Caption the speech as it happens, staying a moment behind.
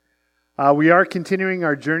We are continuing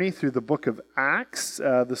our journey through the book of Acts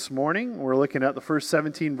this morning. We're looking at the first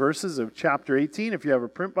 17 verses of chapter 18. If you have a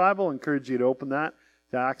print Bible, I encourage you to open that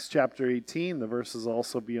to Acts chapter 18. The verses will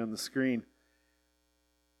also be on the screen.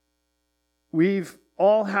 We've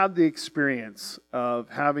all had the experience of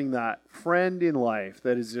having that friend in life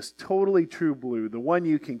that is just totally true blue, the one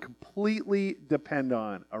you can completely depend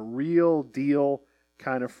on, a real deal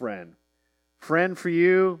kind of friend. Friend for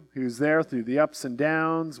you who's there through the ups and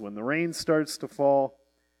downs when the rain starts to fall.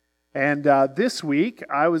 And this week,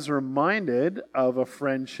 I was reminded of a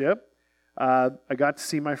friendship. I got to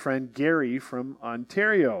see my friend Gary from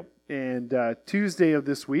Ontario. And Tuesday of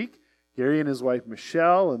this week, Gary and his wife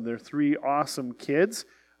Michelle and their three awesome kids.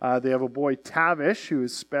 They have a boy Tavish who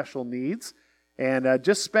has special needs. And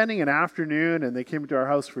just spending an afternoon, and they came to our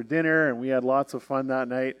house for dinner, and we had lots of fun that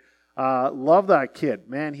night. Love that kid.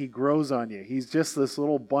 Man, he grows on you. He's just this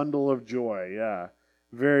little bundle of joy. Yeah,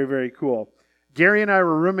 very, very cool. Gary and I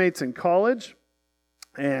were roommates in college,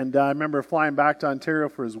 and I remember flying back to Ontario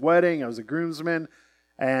for his wedding. I was a groomsman,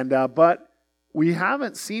 and but we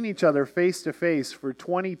haven't seen each other face-to-face for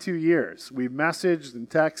 22 years. We've messaged and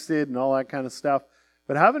texted and all that kind of stuff,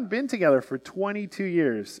 but haven't been together for 22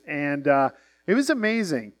 years. And it was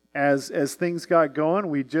amazing. As things got going,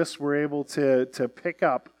 we just were able to pick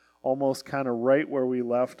up almost kind of right where we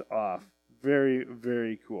left off. Very,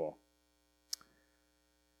 very cool.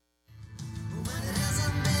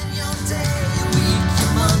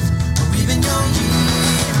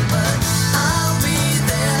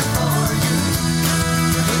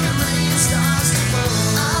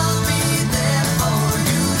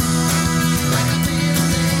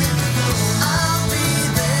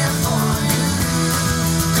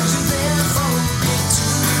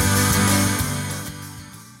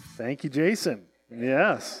 Thank you, Jason.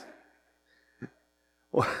 Yes.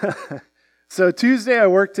 So Tuesday I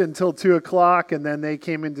worked until 2 o'clock, and then they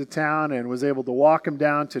came into town and was able to walk them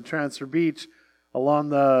down to Transfer Beach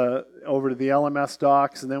over to the LMS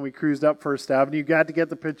docks, and then we cruised up First Avenue. Got to get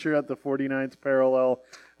the picture at the 49th parallel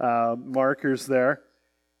markers there.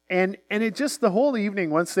 And it just, the whole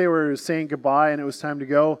evening, once they were saying goodbye and it was time to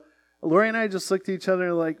go, Lori and I just looked at each other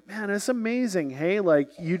and were like, man, it's amazing, hey? Like,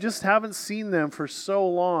 you just haven't seen them for so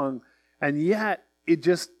long, and yet it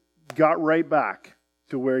just got right back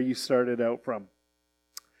to where you started out from.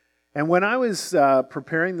 And when I was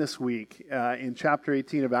preparing this week in chapter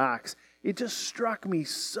 18 of Acts, it just struck me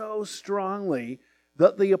so strongly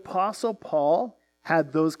that the Apostle Paul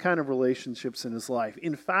had those kind of relationships in his life.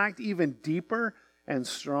 In fact, even deeper and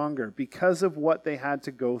stronger because of what they had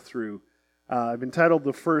to go through. I've entitled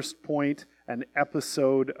the first point, An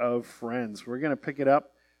Episode of Friends. We're going to pick it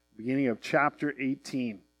up beginning of chapter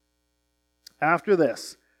 18. After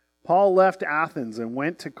this, Paul left Athens and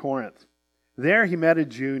went to Corinth. There he met a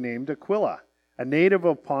Jew named Aquila, a native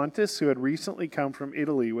of Pontus who had recently come from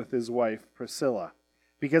Italy with his wife Priscilla,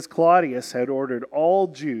 because Claudius had ordered all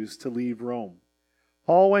Jews to leave Rome.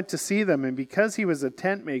 Paul went to see them, and because he was a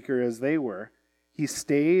tent maker as they were, he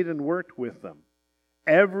stayed and worked with them.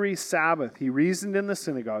 Every Sabbath he reasoned in the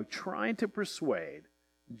synagogue, trying to persuade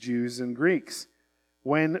Jews and Greeks.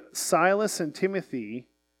 When Silas and Timothy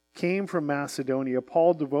came from Macedonia,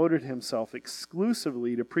 Paul devoted himself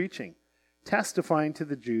exclusively to preaching, testifying to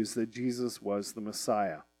the Jews that Jesus was the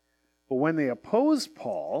Messiah. But when they opposed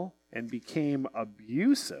Paul and became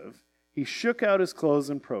abusive, he shook out his clothes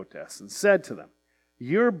in protest and said to them,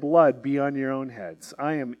 "Your blood be on your own heads.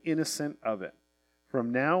 I am innocent of it.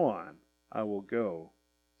 From now on, I will go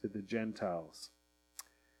to the Gentiles."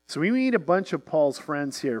 So we meet a bunch of Paul's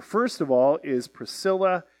friends here. First of all is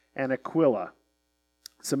Priscilla and Aquila.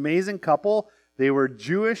 It's an amazing couple. They were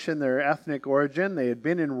Jewish in their ethnic origin. They had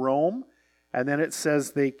been in Rome. And then it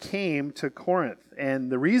says they came to Corinth.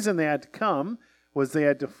 And the reason they had to come was they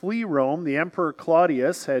had to flee Rome. The Emperor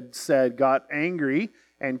Claudius got angry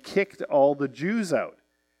and kicked all the Jews out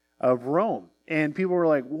of Rome. And people were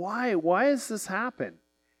like, why? Why has this happened?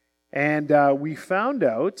 And we found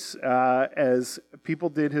out, as people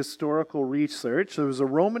did historical research, there was a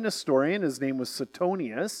Roman historian, his name was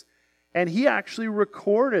Suetonius, and he actually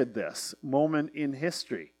recorded this moment in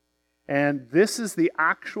history. And this is the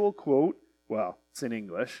actual quote. Well, it's in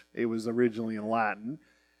English. It was originally in Latin.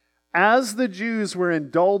 As the Jews were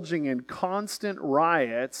indulging in constant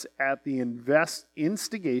riots at the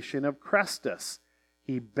instigation of Chrestus,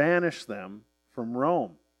 he banished them from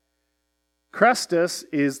Rome. Chrestus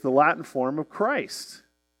is the Latin form of Christ.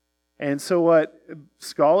 And so what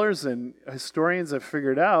scholars and historians have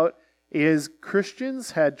figured out is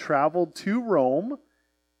Christians had traveled to Rome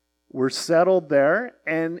were settled there,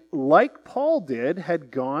 and like Paul did, had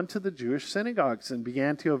gone to the Jewish synagogues and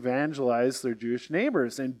began to evangelize their Jewish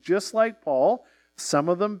neighbors. And just like Paul, some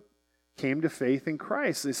of them came to faith in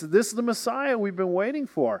Christ. They said, this is the Messiah we've been waiting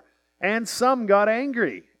for. And some got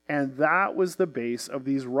angry. And that was the base of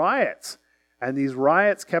these riots. And these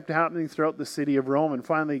riots kept happening throughout the city of Rome. And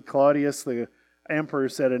finally, Claudius, the emperor,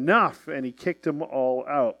 said enough, and he kicked them all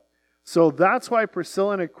out. So that's why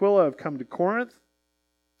Priscilla and Aquila have come to Corinth.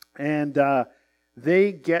 And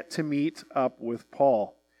they get to meet up with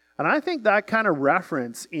Paul. And I think that kind of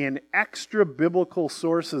reference in extra biblical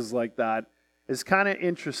sources like that is kind of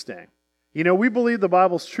interesting. You know, we believe the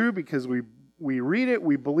Bible's true because we read it,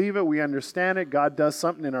 we believe it, we understand it. God does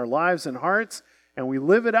something in our lives and hearts, and we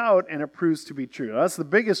live it out, and it proves to be true. That's the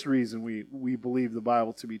biggest reason we believe the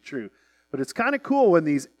Bible to be true. But it's kind of cool when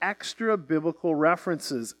these extra biblical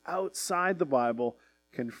references outside the Bible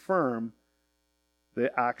confirm the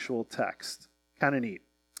actual text. Kind of neat.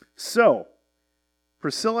 So,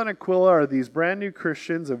 Priscilla and Aquila are these brand new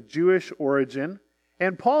Christians of Jewish origin,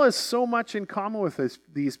 and Paul has so much in common with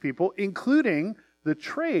these people, including the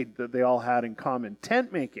trade that they all had in common,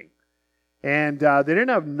 tent making. And they didn't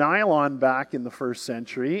have nylon back in the first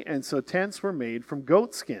century, and so tents were made from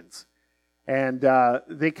goat skins. And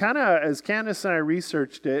they kind of, as Candace and I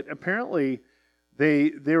researched it, apparently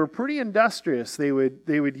they were pretty industrious. They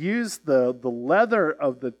would use the leather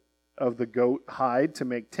of the goat hide to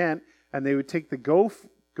make tent, and they would take the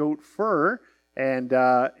goat fur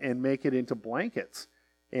and make it into blankets.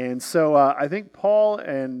 And so I think Paul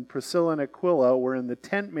and Priscilla and Aquila were in the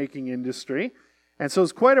tent making industry, and so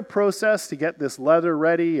it's quite a process to get this leather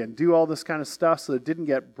ready and do all this kind of stuff so it didn't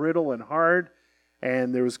get brittle and hard.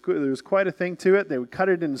 And there was quite a thing to it. They would cut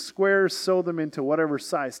it into squares, sew them into whatever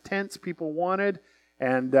size tents people wanted.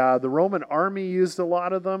 And the Roman army used a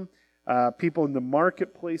lot of them. People in the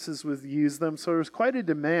marketplaces would use them. So there was quite a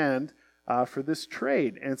demand for this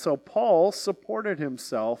trade. And so Paul supported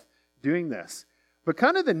himself doing this. But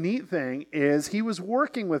kind of the neat thing is he was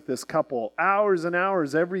working with this couple hours and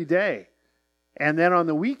hours every day. And then on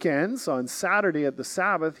the weekends, on Saturday at the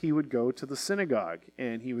Sabbath, he would go to the synagogue,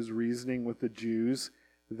 and he was reasoning with the Jews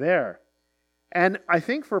there. And I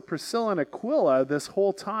think for Priscilla and Aquila, this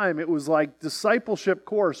whole time, it was like discipleship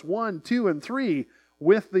course 1, 2, and 3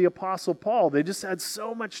 with the Apostle Paul. They just had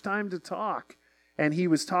so much time to talk. And he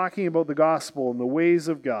was talking about the gospel and the ways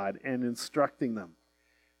of God and instructing them.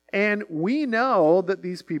 And we know that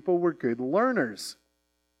these people were good learners.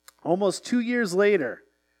 Almost 2 years later,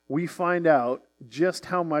 we find out just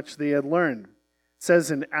how much they had learned. It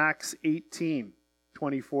says in Acts 18,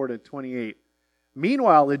 24 to 28.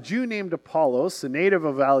 Meanwhile, a Jew named Apollos, a native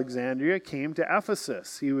of Alexandria, came to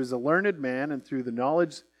Ephesus. He was a learned man, and through the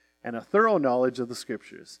knowledge and a thorough knowledge of the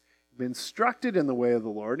Scriptures, he'd been instructed in the way of the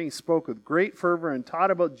Lord, and he spoke with great fervor and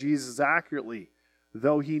taught about Jesus accurately,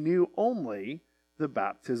 though he knew only the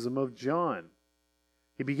baptism of John.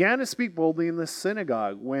 He began to speak boldly in the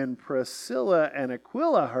synagogue. When Priscilla and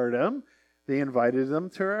Aquila heard him, they invited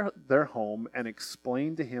him to their home and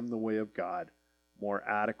explained to him the way of God more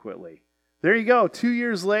adequately. There you go. 2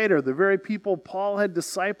 years later, the very people Paul had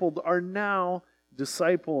discipled are now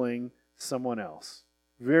discipling someone else.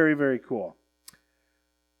 Very, very cool.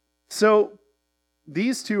 So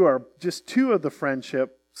these two are just two of the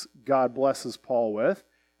friendships God blesses Paul with.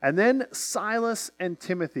 And then Silas and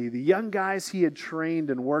Timothy, the young guys he had trained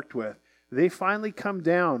and worked with, they finally come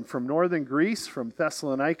down from northern Greece, from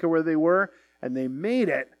Thessalonica where they were, and they made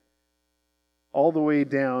it all the way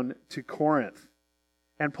down to Corinth.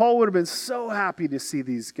 And Paul would have been so happy to see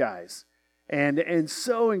these guys and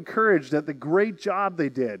so encouraged at the great job they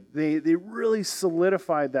did. They really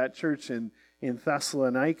solidified that church in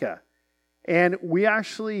Thessalonica. And we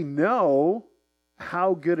actually know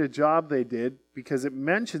how good a job they did because it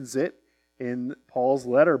mentions it in Paul's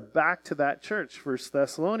letter back to that church, 1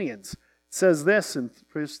 Thessalonians. It says this in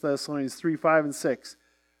 1 Thessalonians 3, 5, and 6.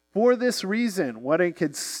 For this reason, when I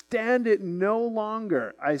could stand it no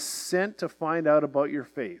longer, I sent to find out about your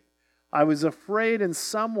faith. I was afraid in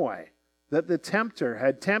some way that the tempter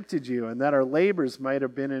had tempted you and that our labors might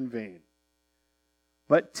have been in vain.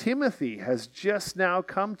 But Timothy has just now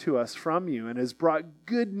come to us from you and has brought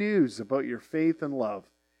good news about your faith and love.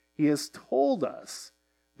 He has told us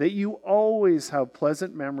that you always have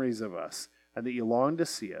pleasant memories of us and that you long to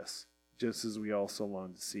see us, just as we also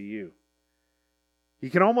long to see you. You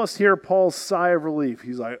can almost hear Paul's sigh of relief.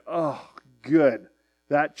 He's like, oh, good.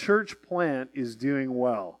 That church plant is doing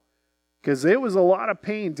well. Because it was a lot of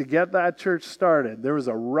pain to get that church started. There was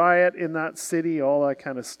a riot in that city, all that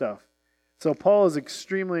kind of stuff. So Paul is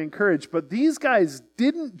extremely encouraged. But these guys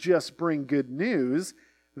didn't just bring good news.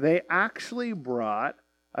 they actually brought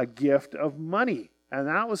a gift of money, and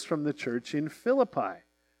that was from the church in Philippi,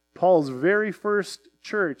 Paul's very first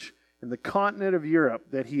church in the continent of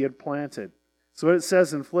Europe that he had planted. So what it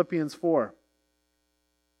says in Philippians 4,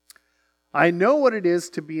 I know what it is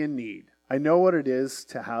to be in need. I know what it is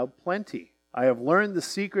to have plenty. I have learned the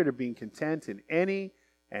secret of being content in any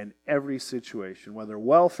and every situation, whether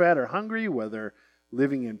well-fed or hungry, whether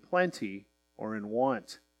living in plenty or in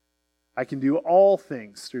want. I can do all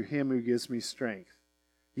things through him who gives me strength.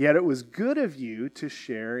 Yet it was good of you to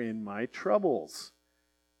share in my troubles.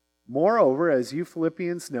 Moreover, as you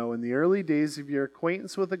Philippians know, in the early days of your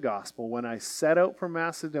acquaintance with the gospel, when I set out for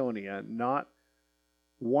Macedonia, not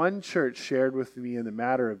one church shared with me in the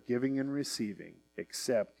matter of giving and receiving,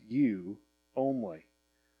 except you only.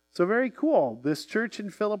 So very cool. This church in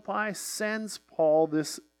Philippi sends Paul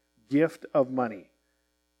this gift of money.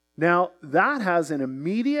 Now, that has an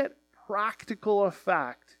immediate practical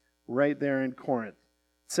effect right there in Corinth.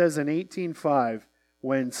 It says in 18:5,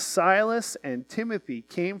 when Silas and Timothy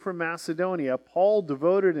came from Macedonia, Paul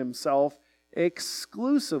devoted himself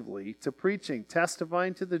exclusively to preaching,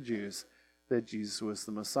 testifying to the Jews that Jesus was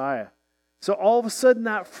the Messiah. So all of a sudden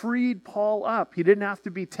that freed Paul up. He didn't have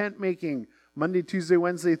to be tent making Monday, Tuesday,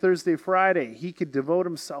 Wednesday, Thursday, Friday. He could devote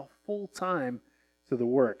himself full time to the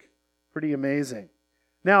work. Pretty amazing.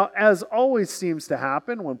 Now, as always seems to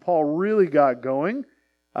happen, when Paul really got going,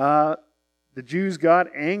 the Jews got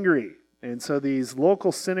angry. And so these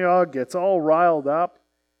local synagogue gets all riled up,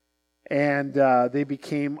 and they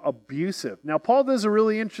became abusive. Now, Paul does a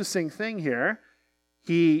really interesting thing here.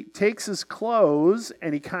 He takes his clothes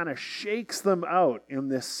and he kind of shakes them out in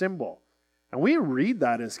this symbol. And we read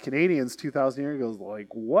that as Canadians 2,000 years ago, like,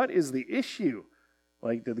 what is the issue?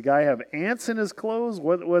 Like, did the guy have ants in his clothes?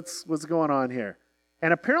 What's going on here?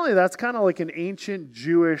 And apparently that's kind of like an ancient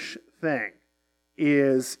Jewish thing.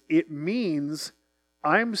 It means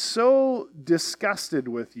I'm so disgusted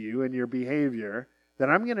with you and your behavior that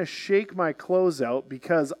I'm going to shake my clothes out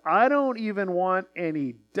because I don't even want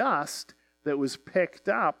any dust that was picked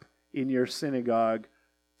up in your synagogue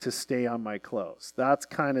to stay on my clothes. That's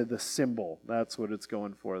kind of the symbol. That's what it's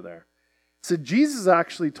going for there. So Jesus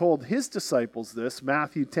actually told his disciples this,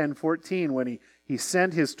 Matthew 10:14, when he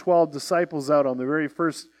sent his 12 disciples out on the very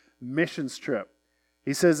first missions trip.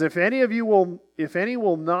 He says, if any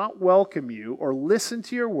will not welcome you or listen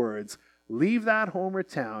to your words, leave that home or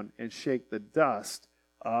town and shake the dust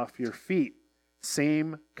off your feet.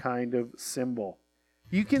 Same kind of symbol.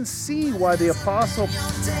 You can see why the apostle...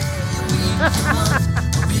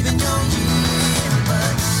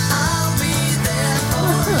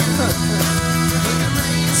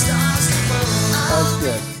 That's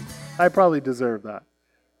good. I probably deserve that.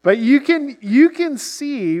 But you can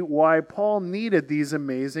see why Paul needed these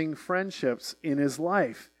amazing friendships in his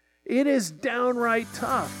life. It is downright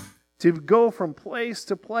tough to go from place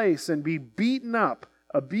to place and be beaten up,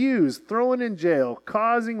 abused, thrown in jail,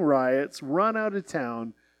 causing riots, run out of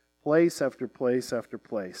town, place after place after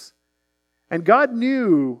place. And God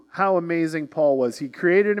knew how amazing Paul was. He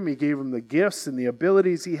created him, he gave him the gifts and the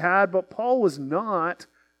abilities he had, but Paul was not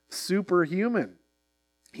superhuman.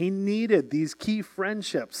 He needed these key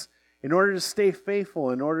friendships in order to stay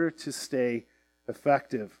faithful, in order to stay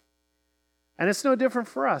effective. And it's no different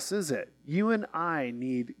for us, is it? You and I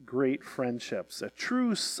need great friendships. A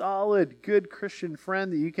true, solid, good Christian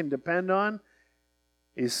friend that you can depend on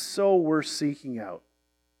is so worth seeking out.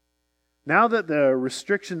 Now that the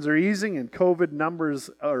restrictions are easing and COVID numbers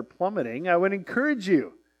are plummeting, I would encourage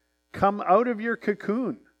you, come out of your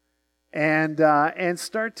cocoon and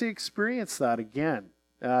start to experience that again.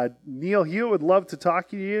 Neil Hewitt would love to talk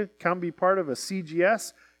to you. Come be part of a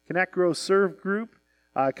CGS, Connect, Grow, Serve group.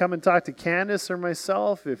 Come and talk to Candace or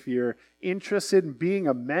myself if you're interested in being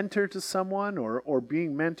a mentor to someone or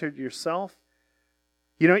being mentored yourself.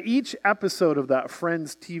 You know, each episode of that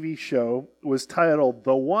Friends TV show was titled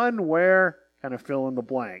The One Where, kind of fill in the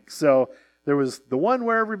blank. So there was the one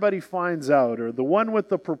where everybody finds out, or the one with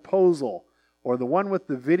the proposal, or the one with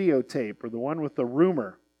the videotape, or the one with the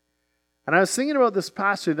rumor. And I was thinking about this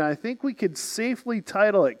passage, and I think we could safely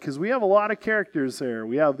title it, because we have a lot of characters there.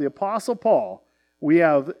 We have the Apostle Paul, we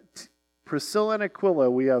have Priscilla and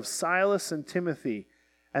Aquila, we have Silas and Timothy,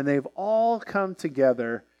 and they've all come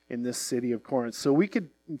together in this city of Corinth. So we could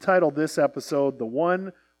entitle this episode, The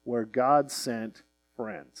One Where God Sent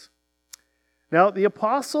Friends. Now, the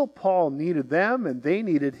Apostle Paul needed them, and they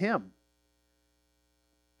needed him.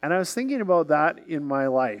 And I was thinking about that in my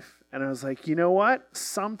life. And I was like, you know what?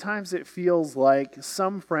 Sometimes it feels like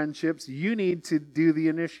some friendships, you need to do the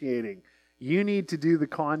initiating. You need to do the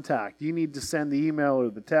contact. You need to send the email or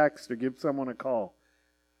the text or give someone a call.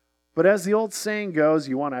 But as the old saying goes,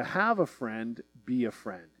 you want to have a friend, be a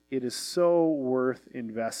friend. It is so worth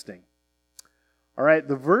investing. All right,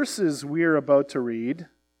 the verses we are about to read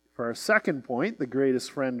for our second point, the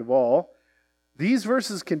greatest friend of all, these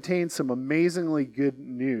verses contain some amazingly good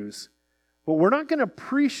news. But we're not going to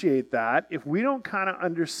appreciate that if we don't kind of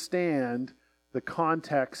understand the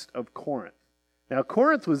context of Corinth. Now,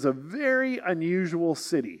 Corinth was a very unusual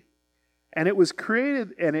city. And it was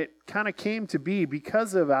created, and it kind of came to be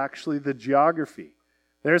because of actually the geography.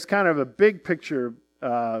 There's kind of a big picture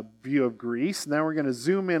view of Greece. And then we're going to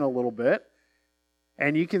zoom in a little bit.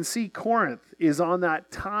 And you can see Corinth is on that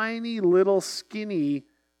tiny little skinny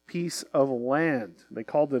piece of land. They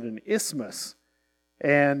called it an isthmus.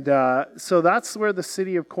 And so that's where the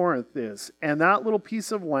city of Corinth is. And that little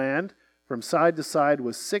piece of land from side to side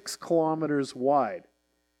was 6 kilometers wide.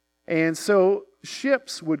 And so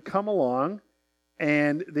ships would come along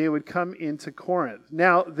and they would come into Corinth.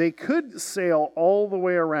 Now, they could sail all the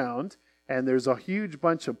way around, and there's a huge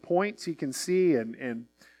bunch of points you can see and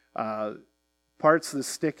parts that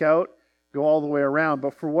stick out go all the way around.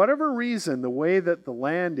 But for whatever reason, the way that the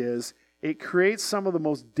land is, it creates some of the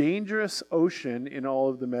most dangerous ocean in all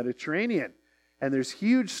of the Mediterranean. And there's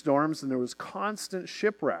huge storms, and there was constant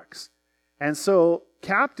shipwrecks. And so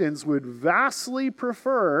captains would vastly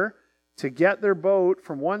prefer to get their boat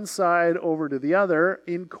from one side over to the other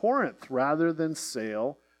in Corinth rather than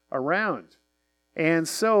sail around. And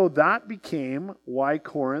so that became why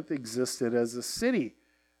Corinth existed as a city.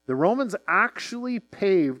 The Romans actually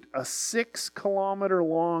paved a 6-kilometer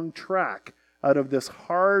long track out of this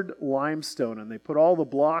hard limestone, and they put all the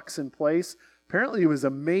blocks in place. Apparently it was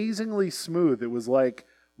amazingly smooth. It was like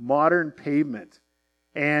modern pavement.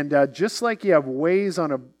 And just like you have ways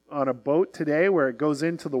on a boat today where it goes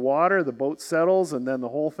into the water, the boat settles, and then the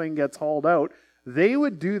whole thing gets hauled out, they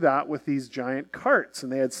would do that with these giant carts.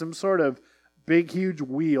 And they had some sort of big, huge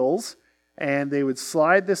wheels, and they would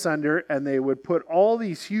slide this under, and they would put all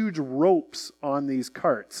these huge ropes on these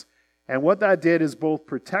carts. And what that did is both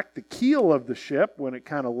protect the keel of the ship when it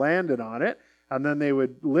kind of landed on it, and then they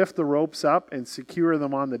would lift the ropes up and secure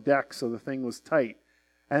them on the deck so the thing was tight.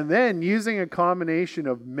 And then, using a combination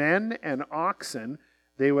of men and oxen,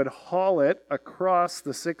 they would haul it across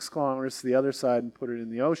the 6 kilometers to the other side and put it in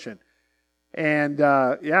the ocean. And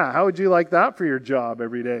how would you like that for your job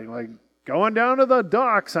every day? Like, going down to the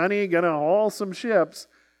docks, honey, gonna haul some ships.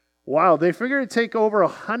 Wow, they figured it'd take over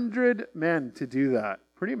 100 men to do that.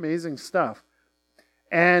 Pretty amazing stuff.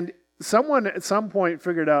 And someone at some point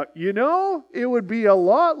figured out, it would be a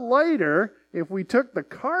lot lighter if we took the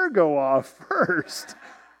cargo off first.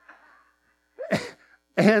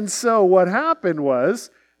 And so what happened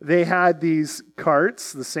was they had these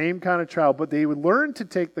carts, the same kind of travel, but they would learn to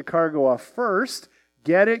take the cargo off first,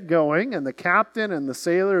 get it going, and the captain and the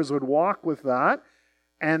sailors would walk with that,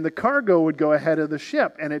 and the cargo would go ahead of the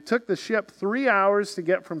ship. And it took the ship 3 hours to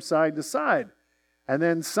get from side to side. And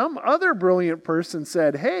then some other brilliant person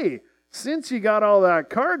said, hey, since you got all that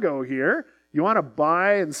cargo here, you want to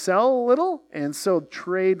buy and sell a little? And so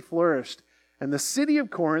trade flourished. And the city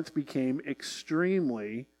of Corinth became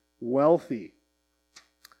extremely wealthy.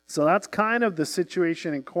 So that's kind of the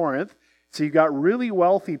situation in Corinth. So you got really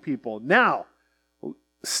wealthy people. Now,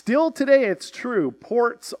 still today it's true,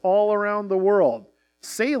 ports all around the world,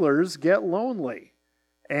 sailors get lonely.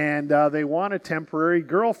 And they want a temporary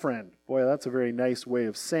girlfriend. Boy, that's a very nice way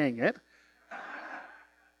of saying it.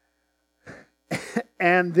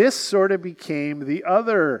 And this sort of became the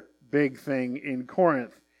other big thing in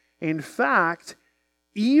Corinth. In fact,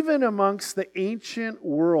 even amongst the ancient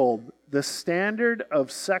world, the standard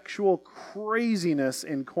of sexual craziness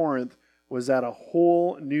in Corinth was at a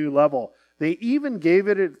whole new level. They even gave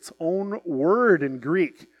it its own word in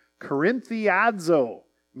Greek. Korinthiadzo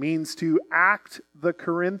means to act the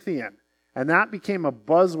Corinthian. And that became a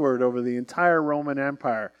buzzword over the entire Roman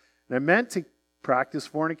Empire. And it meant to practice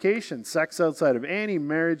fornication, sex outside of any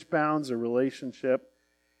marriage bounds or relationship.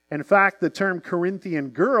 In fact, the term Corinthian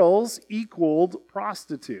girls equaled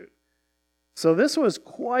prostitute. So this was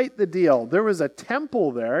quite the deal. There was a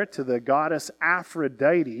temple there to the goddess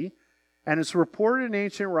Aphrodite, and it's reported in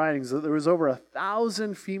ancient writings that there was over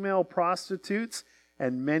 1,000 female prostitutes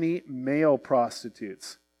and many male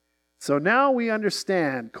prostitutes. So now we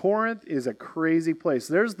understand Corinth is a crazy place.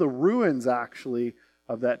 There's the ruins, actually,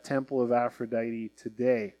 of that temple of Aphrodite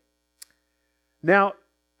today. Now,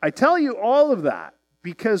 I tell you all of that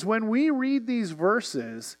because when we read these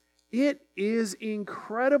verses, it is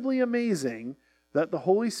incredibly amazing that the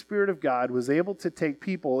Holy Spirit of God was able to take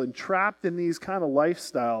people entrapped in these kind of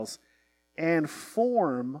lifestyles and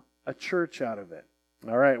form a church out of it.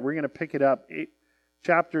 All right, we're going to pick it up.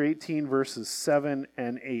 chapter 18, verses 7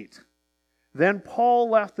 and 8. Then Paul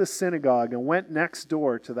left the synagogue and went next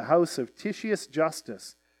door to the house of Titius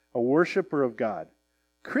Justus, a worshiper of God.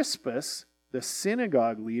 Crispus, the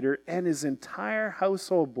synagogue leader, and his entire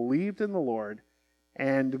household believed in the Lord,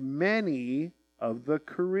 and many of the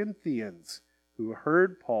Corinthians who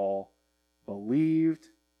heard Paul believed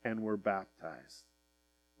and were baptized.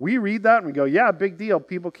 We read that and we go, yeah, big deal.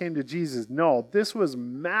 People came to Jesus. No, this was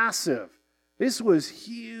massive. This was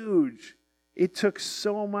huge. It took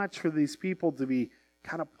so much for these people to be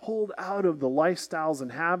kind of pulled out of the lifestyles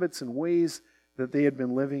and habits and ways that they had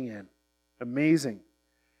been living in. Amazing.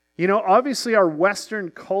 You know, obviously our Western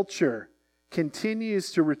culture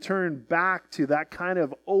continues to return back to that kind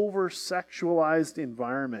of over-sexualized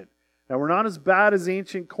environment. Now, we're not as bad as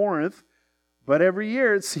ancient Corinth, but every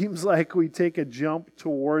year it seems like we take a jump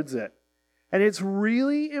towards it. And it's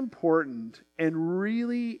really important and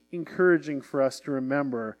really encouraging for us to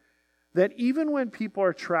remember that even when people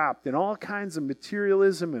are trapped in all kinds of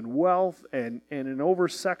materialism and wealth and an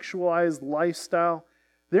over-sexualized lifestyle,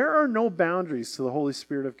 there are no boundaries to the Holy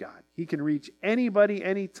Spirit of God. He can reach anybody,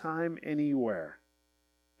 anytime, anywhere.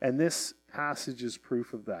 And this passage is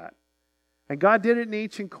proof of that. And God did it in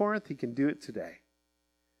ancient Corinth. He can do it today.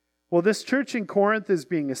 Well, this church in Corinth is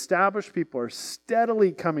being established. People are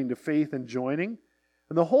steadily coming to faith and joining.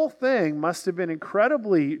 And the whole thing must have been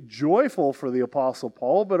incredibly joyful for the Apostle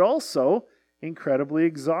Paul, but also incredibly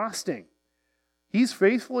exhausting. He's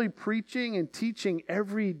faithfully preaching and teaching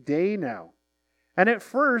every day now. And at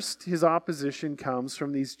first, his opposition comes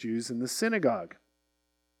from these Jews in the synagogue.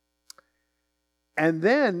 And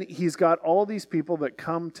then he's got all these people that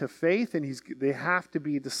come to faith, and they have to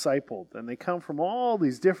be discipled. And they come from all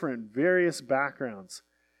these different various backgrounds.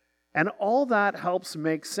 And all that helps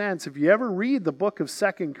make sense. If you ever read the book of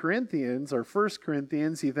 2 Corinthians or 1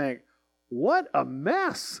 Corinthians, you think, what a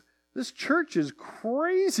mess. This church is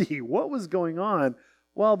crazy. What was going on?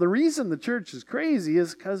 Well, the reason the church is crazy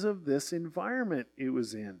is because of this environment it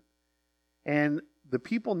was in. And the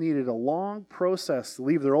people needed a long process to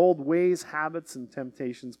leave their old ways, habits, and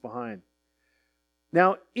temptations behind.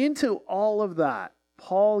 Now, into all of that,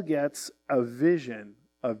 Paul gets a vision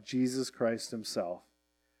of Jesus Christ himself.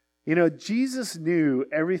 You know, Jesus knew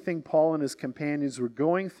everything Paul and his companions were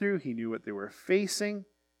going through. He knew what they were facing.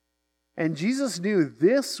 And Jesus knew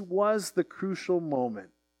this was the crucial moment.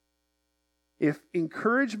 If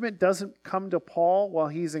encouragement doesn't come to Paul while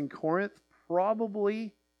he's in Corinth,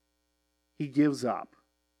 probably he gives up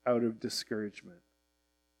out of discouragement.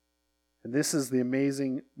 And this is the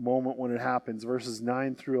amazing moment when it happens, verses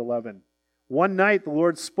 9 through 11. One night the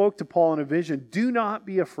Lord spoke to Paul in a vision, "Do not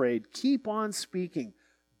be afraid. Keep on speaking.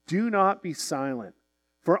 Do not be silent.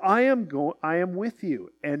 For I am with you,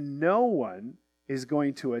 and no one is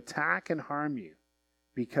going to attack and harm you,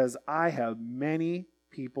 because I have many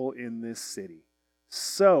people in this city."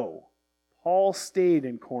 So Paul stayed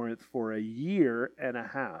in Corinth for 1.5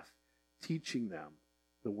 years, teaching them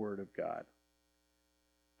the Word of God.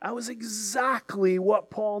 That was exactly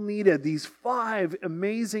what Paul needed, these 5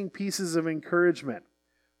 amazing pieces of encouragement.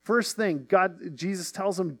 First thing, Jesus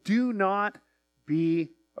tells him, do not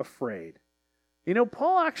be afraid. You know,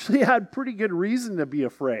 Paul actually had pretty good reason to be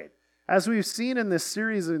afraid. As we've seen in this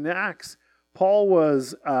series in Acts, Paul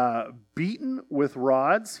was beaten with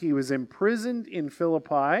rods. He was imprisoned in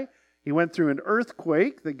Philippi. He went through an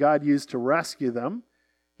earthquake that God used to rescue them.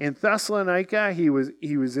 In Thessalonica, he was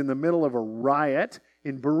in the middle of a riot.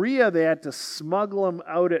 In Berea, they had to smuggle him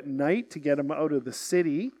out at night to get him out of the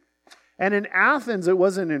city. And in Athens, it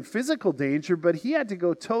wasn't in physical danger, but he had to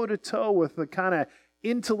go toe-to-toe with the kind of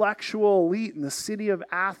intellectual elite in the city of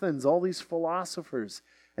Athens, all these philosophers.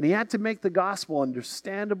 And he had to make the gospel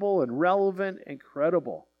understandable and relevant and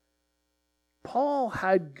credible. Paul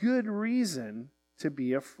had good reason to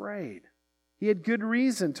be afraid. He had good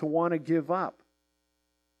reason to want to give up.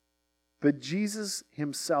 But Jesus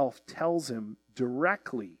himself tells him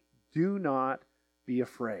directly, do not be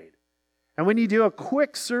afraid. And when you do a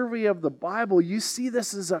quick survey of the Bible, you see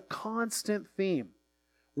this as a constant theme.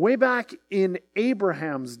 Way back in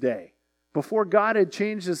Abraham's day, before God had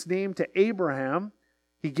changed his name to Abraham,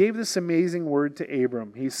 he gave this amazing word to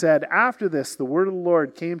Abram. He said, after this, the word of the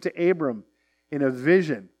Lord came to Abram in a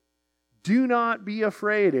vision. Do not be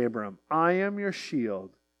afraid, Abram. I am your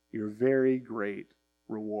shield, your very great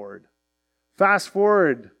reward. Fast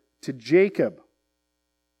forward to Jacob.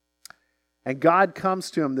 And God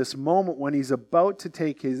comes to him this moment when he's about to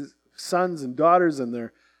take his sons and daughters and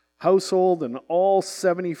their household and all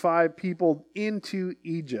 75 people into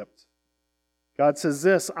Egypt. God says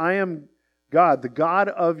this, I am God, the God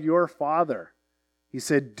of your father. He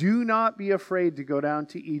said, "Do not be afraid to go down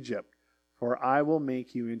to Egypt, for I will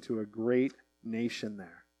make you into a great nation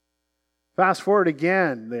there." Fast forward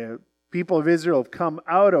again, the people of Israel have come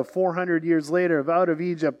out of 400 years later, out of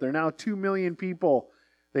Egypt. They're now 2 million people.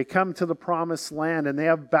 They come to the promised land and they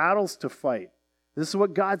have battles to fight. This is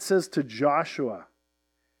what God says to Joshua.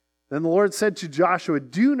 Then the Lord said to Joshua,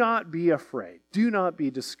 "Do not be afraid. Do not be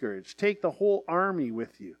discouraged. Take the whole army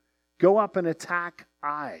with you. Go up and attack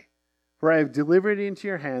Ai. For I have delivered into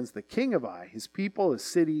your hands the king of Ai, his people, his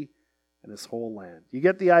city, and his whole land." You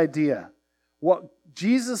get the idea. What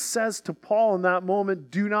Jesus says to Paul in that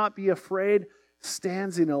moment, "Do not be afraid,"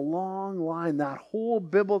 stands in a long line, that whole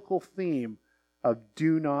biblical theme of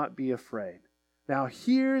do not be afraid. Now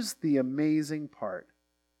here's the amazing part.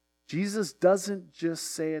 Jesus doesn't just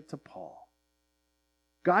say it to Paul.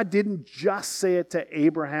 God didn't just say it to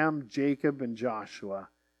Abraham, Jacob, and Joshua.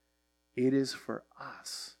 It is for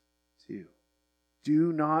us too.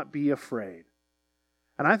 Do not be afraid.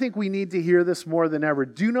 And I think we need to hear this more than ever.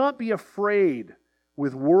 Do not be afraid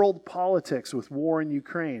with world politics, with war in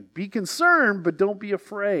Ukraine. Be concerned, but don't be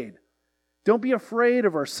afraid. Don't be afraid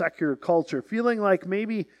of our secular culture, feeling like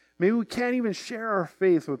maybe we can't even share our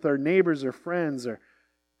faith with our neighbors or friends or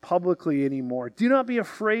publicly anymore. Do not be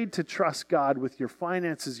afraid to trust God with your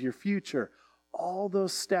finances, your future, all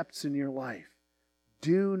those steps in your life.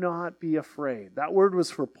 Do not be afraid. That word was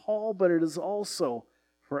for Paul, but it is also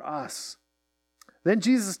for us. Then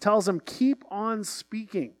Jesus tells him, keep on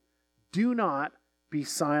speaking. Do not be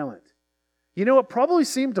silent. You know, it probably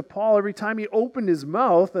seemed to Paul every time he opened his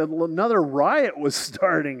mouth that another riot was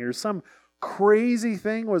starting or some crazy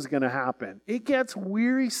thing was going to happen. It gets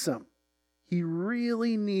wearisome. He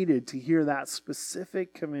really needed to hear that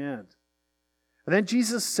specific command. And then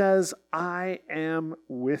Jesus says, I am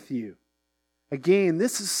with you. Again,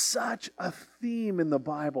 this is such a theme in the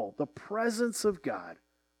Bible, the presence of God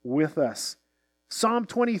with us. Psalm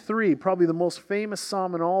 23, probably the most famous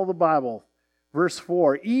psalm in all the Bible, verse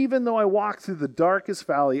 4, even though I walk through the darkest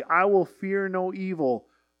valley, I will fear no evil,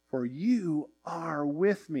 for you are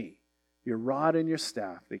with me. Your rod and your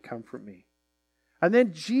staff, they comfort me. And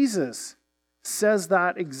then Jesus says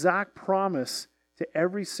that exact promise to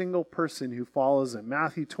every single person who follows him.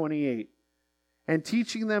 Matthew 28, and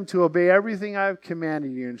teaching them to obey everything I have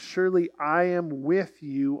commanded you, and surely I am with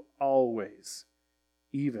you always,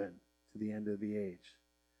 even to the end of the age.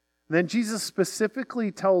 And then Jesus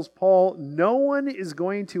specifically tells Paul, no one is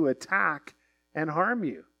going to attack and harm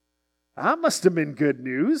you. That must have been good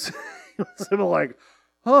news. He was like,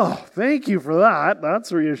 oh, thank you for that.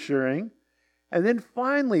 That's reassuring. And then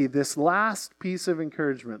finally, this last piece of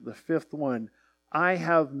encouragement, the fifth one, I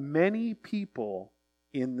have many people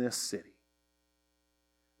in this city.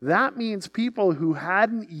 That means people who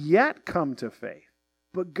hadn't yet come to faith.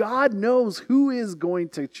 But God knows who is going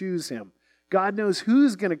to choose him. God knows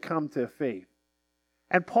who's going to come to faith.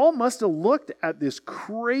 And Paul must have looked at this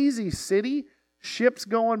crazy city, ships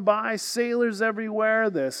going by, sailors everywhere,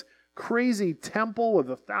 this crazy temple with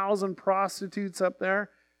 1,000 prostitutes up there.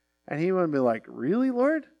 And he would be like, really,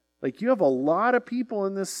 Lord? Like, you have a lot of people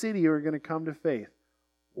in this city who are going to come to faith.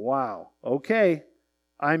 Wow. Okay,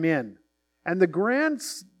 I'm in. And the grand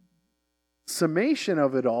summation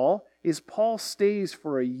of it all is Paul stays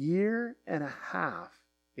for a year and a half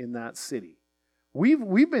in that city.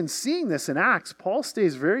 We've been seeing this in Acts. Paul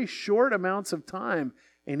stays very short amounts of time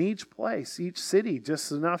in each place, each city,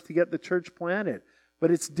 just enough to get the church planted.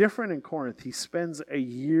 But it's different in Corinth. He spends a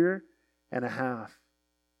year and a half.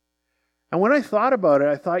 And when I thought about it,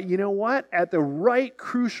 I thought, you know what? At the right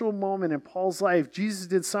crucial moment in Paul's life, Jesus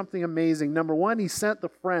did something amazing. Number one, he sent the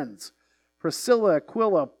friends. Priscilla,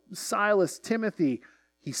 Aquila, Silas, Timothy.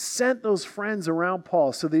 He sent those friends around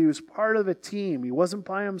Paul so that he was part of a team. He wasn't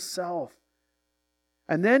by himself.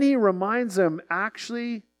 And then he reminds them,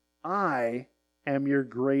 actually, I am your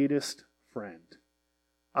greatest friend.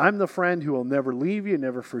 I'm the friend who will never leave you,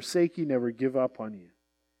 never forsake you, never give up on you.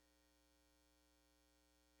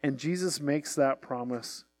 And Jesus makes that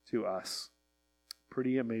promise to us.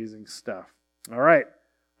 Pretty amazing stuff. All right,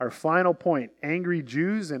 our final point, angry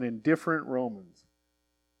Jews and indifferent Romans.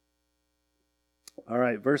 All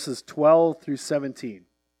right, verses 12 through 17.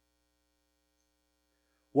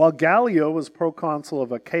 While Gallio was proconsul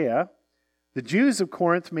of Achaia, the Jews of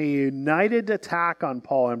Corinth made a united attack on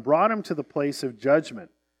Paul and brought him to the place of judgment.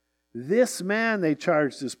 This man, they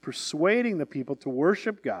charged, is persuading the people to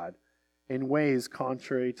worship God in ways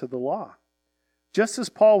contrary to the law. Just as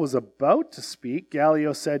Paul was about to speak,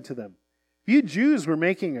 Gallio said to them, if you Jews were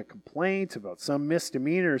making a complaint about some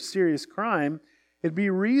misdemeanor or serious crime, it'd be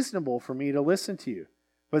reasonable for me to listen to you.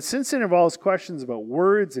 But since it involves questions about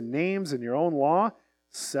words and names and your own law,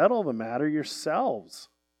 settle the matter yourselves.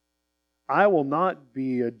 I will not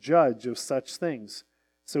be a judge of such things.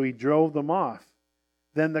 So he drove them off.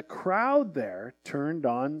 Then the crowd there turned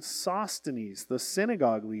on Sosthenes, the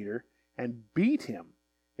synagogue leader, and beat him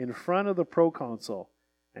in front of the proconsul.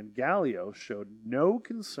 And Gallio showed no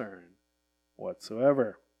concern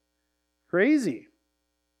whatsoever. Crazy.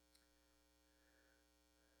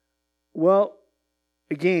 Well,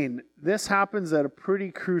 again, this happens at a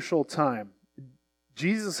pretty crucial time.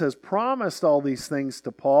 Jesus has promised all these things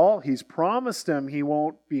to Paul. He's promised him he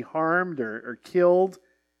won't be harmed or killed.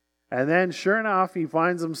 And then, sure enough, he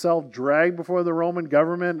finds himself dragged before the Roman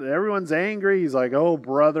government. Everyone's angry. He's like, oh,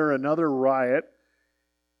 brother, another riot.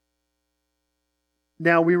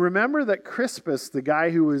 Now, we remember that Crispus, the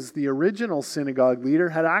guy who was the original synagogue leader,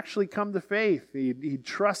 had actually come to faith. He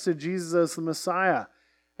trusted Jesus as the Messiah.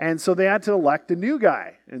 And so they had to elect a new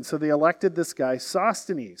guy. And so they elected this guy,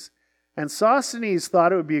 Sosthenes. And Sosthenes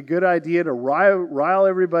thought it would be a good idea to rile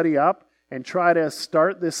everybody up and try to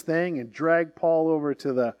start this thing and drag Paul over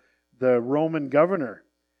to the Roman governor.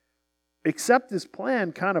 Except his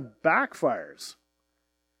plan kind of backfires.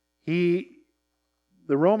 The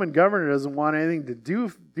Roman governor doesn't want anything to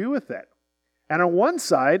do with it. And on one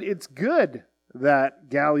side, it's good that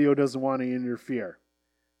Gallio doesn't want to interfere.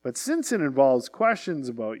 But since it involves questions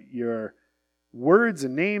about your words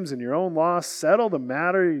and names and your own law, settle the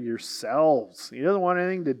matter yourselves. He doesn't want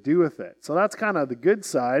anything to do with it. So that's kind of the good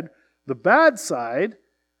side. The bad side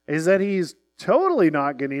is that he's totally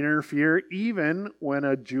not going to interfere even when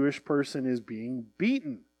a Jewish person is being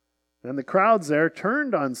beaten. Then the crowds there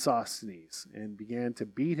turned on Sosthenes and began to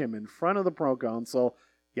beat him in front of the proconsul.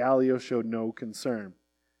 Gallio showed no concern.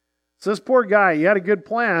 So this poor guy, he had a good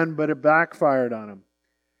plan, but it backfired on him.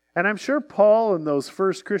 And I'm sure Paul and those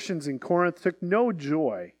first Christians in Corinth took no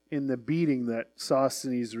joy in the beating that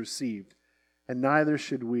Sosthenes received, and neither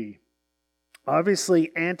should we.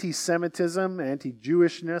 Obviously, anti-Semitism,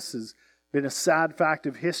 anti-Jewishness has been a sad fact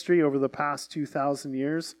of history over the past 2,000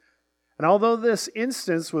 years. And although this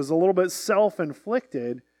instance was a little bit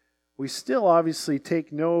self-inflicted, we still obviously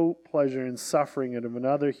take no pleasure in suffering of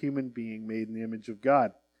another human being made in the image of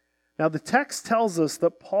God. Now, the text tells us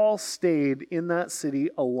that Paul stayed in that city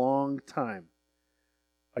a long time,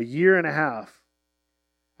 1.5 years.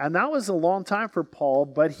 And that was a long time for Paul,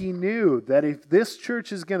 but he knew that if this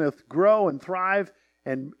church is going to grow and thrive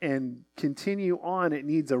and continue on, it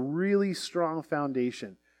needs a really strong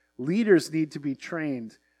foundation. Leaders need to be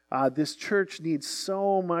trained. This church needs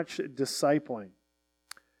so much discipling.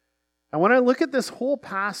 And when I look at this whole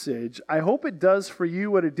passage, I hope it does for you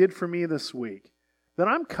what it did for me this week. That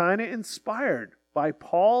I'm kind of inspired by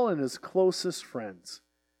Paul and his closest friends.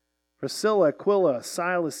 Priscilla, Aquila,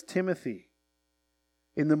 Silas, Timothy.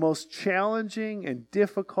 In the most challenging and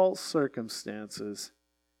difficult circumstances,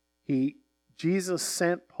 Jesus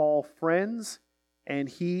sent Paul friends, and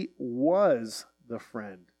he was the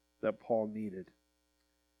friend that Paul needed.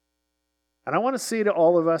 And I want to say to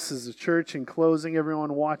all of us as a church, in closing,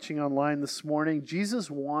 everyone watching online this morning, Jesus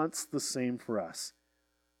wants the same for us.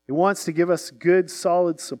 He wants to give us good,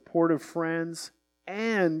 solid, supportive friends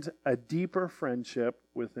and a deeper friendship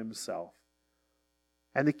with himself.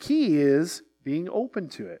 And the key is being open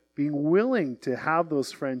to it, being willing to have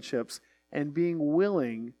those friendships and being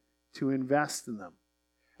willing to invest in them.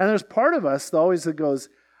 And there's part of us that goes,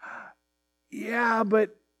 yeah,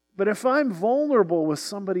 but if I'm vulnerable with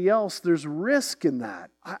somebody else, there's risk in that.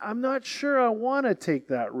 I'm not sure I want to take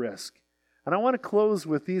that risk. And I want to close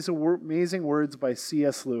with these amazing words by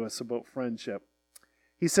C.S. Lewis about friendship.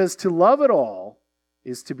 He says, to love at all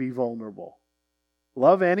is to be vulnerable.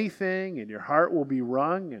 Love anything and your heart will be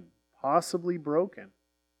wrung and possibly broken.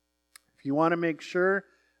 If you want to make sure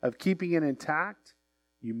of keeping it intact,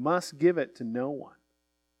 you must give it to no one,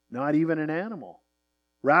 not even an animal.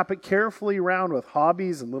 Wrap it carefully around with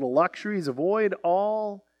hobbies and little luxuries. Avoid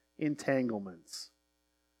all entanglements.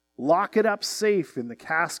 Lock it up safe in the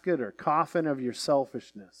casket or coffin of your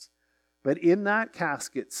selfishness. But in that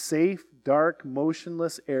casket, safe, dark,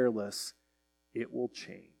 motionless, airless, it will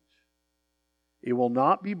change. It will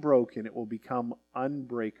not be broken. It will become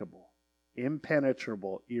unbreakable,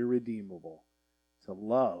 impenetrable, irredeemable. To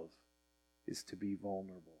love is to be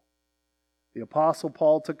vulnerable. The Apostle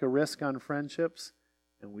Paul took a risk on friendships,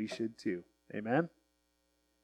 and we should too. Amen?